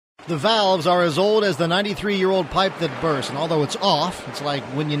The valves are as old as the 93-year-old pipe that burst, and although it's off, it's like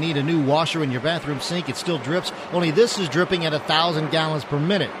when you need a new washer in your bathroom sink, it still drips, only this is dripping at 1,000 gallons per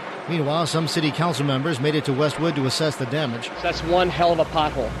minute. Meanwhile, some city council members made it to Westwood to assess the damage. That's one hell of a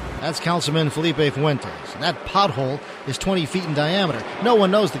pothole. That's Councilman Felipe Fuentes. And that pothole is 20 feet in diameter. No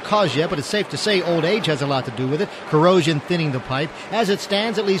one knows the cause yet, but it's safe to say old age has a lot to do with it. Corrosion thinning the pipe. As it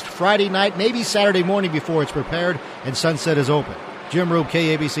stands, at least Friday night, maybe Saturday morning before it's repaired and Sunset is open. Jim Roope,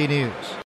 KABC News.